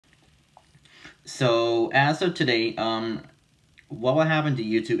So as of today, what will happen to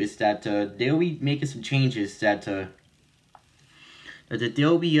YouTube is that they'll be making some changes that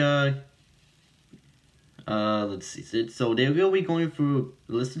they'll be let's see. So they will be going through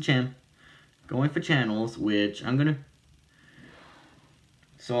the list of going for channels, which I'm gonna.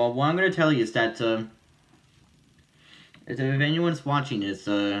 So what I'm gonna tell you is that if anyone's watching this,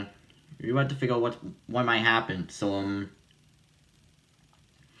 you're about to figure out what might happen. So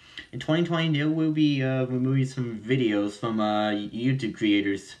in 2020, there will be removing some videos from YouTube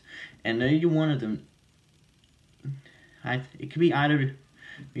creators, and you one of them. It could be either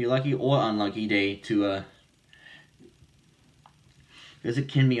be a lucky or unlucky day to because it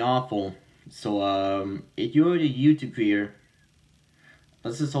can be awful. So if you're a YouTube creator,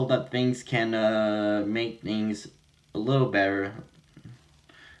 let's just hope that things can make things a little better.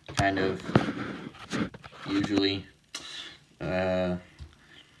 Kind of usually.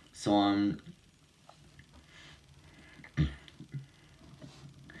 So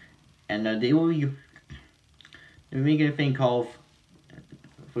and they will be making a thing called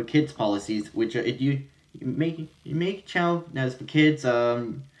for kids policies, which if you make a channel that's for kids,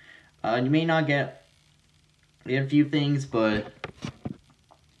 you may not get a few things, but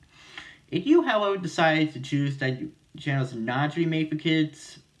if you, however, decide to choose that your channel is not to be made for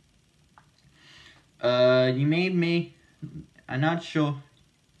kids, you may I'm not sure.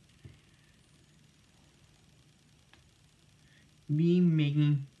 Be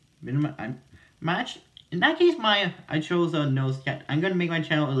making minimum. In that case, I chose no. I'm gonna make my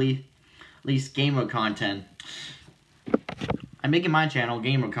channel at least gamer content. I'm making my channel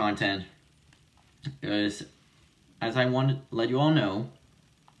gamer content because, as I want to let you all know,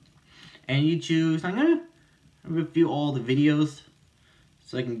 and you choose. I'm gonna review all the videos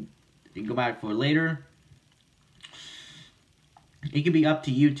so I can go back for later. It could be up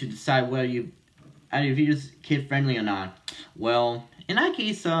to you to decide whether if you're just kid friendly or not. Well, in that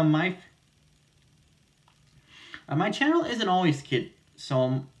case, my channel isn't always kid,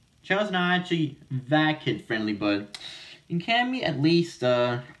 so channel's not actually that kid friendly, but it can be at least.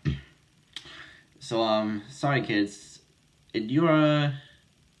 So sorry kids, if you're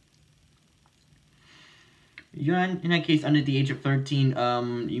in that case under the age of 13,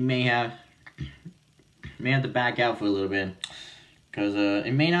 you may have to back out for a little bit, because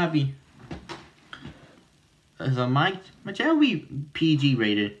it may not be. So my channel will be PG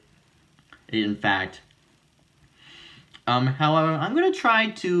rated, in fact. However, I'm gonna try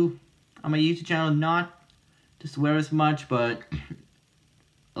to on my YouTube channel not to swear as much, but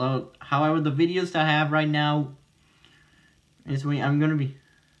however, the videos that I have right now is when I'm gonna be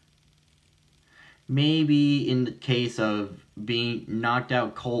maybe in the case of being knocked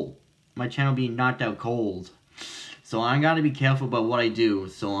out cold, my channel being knocked out cold. So I gotta be careful about what I do.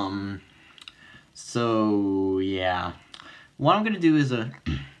 So yeah, what I'm gonna do is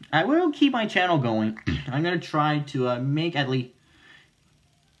I will keep my channel going. I'm gonna try to make my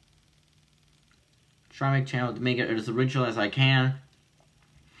channel to make it as original as I can.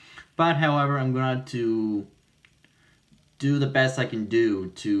 But however, I'm going to do the best I can do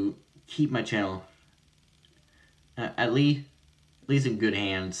to keep my channel at least in good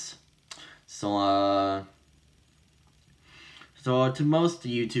hands. So to most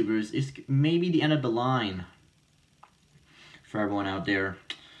YouTubers, it's maybe the end of the line for everyone out there.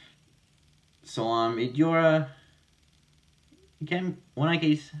 So if you're in that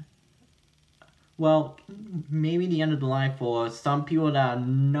case, well, maybe the end of the line for some people that are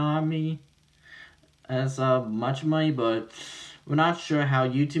not me as much money, but we're not sure how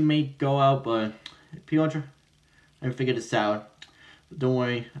YouTube may go out, but people are trying to figure this out. Don't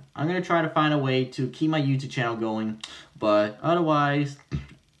worry, I'm gonna try to find a way to keep my YouTube channel going, but otherwise,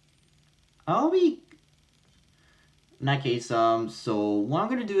 I'll be in that case. So what I'm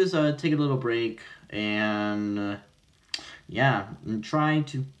gonna do is take a little break and yeah, I'm trying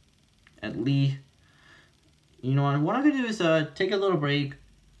to at least. You know what I'm gonna do is take a little break,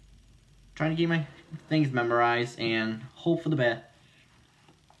 trying to get my things memorized, and hope for the best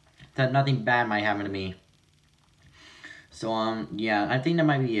that nothing bad might happen to me. So yeah, I think that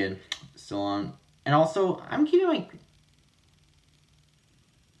might be it. So and also I'm keeping my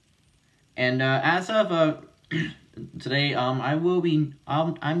as of today,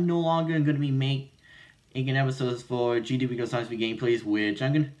 I'm no longer gonna be making episodes for GD Rico Science Gameplays, which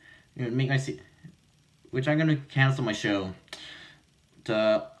I'm gonna make which I'm gonna cancel my show.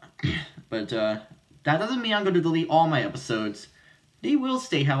 But that doesn't mean I'm gonna delete all my episodes. They will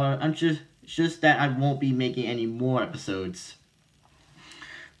stay, however. It's just that I won't be making any more episodes,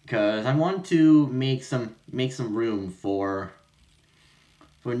 because I want to make some room for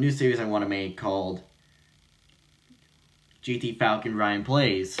for a new series I want to make called GT Falcon Ryan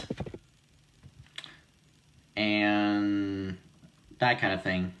Plays. And that kind of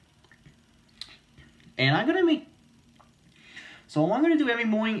thing. And I'm gonna make, so what I'm gonna do every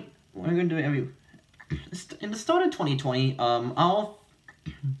morning, what I'm gonna do every, in the start of 2020, what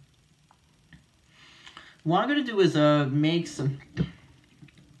I'm gonna do is make some,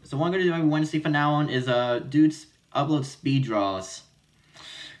 so what I'm gonna do every Wednesday from now on is upload speed draws.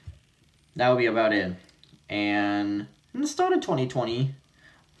 That will be about it. And in the start of 2020,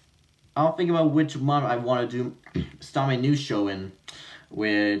 I'll think about which month I want to start my new show in,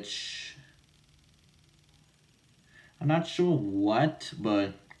 which I'm not sure what,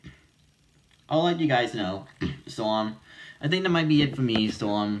 but I'll let you guys know. So I think that might be it for me.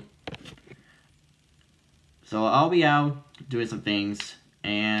 So I'll be out doing some things,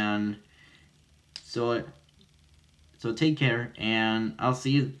 and so take care, and I'll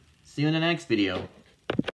see you in the next video.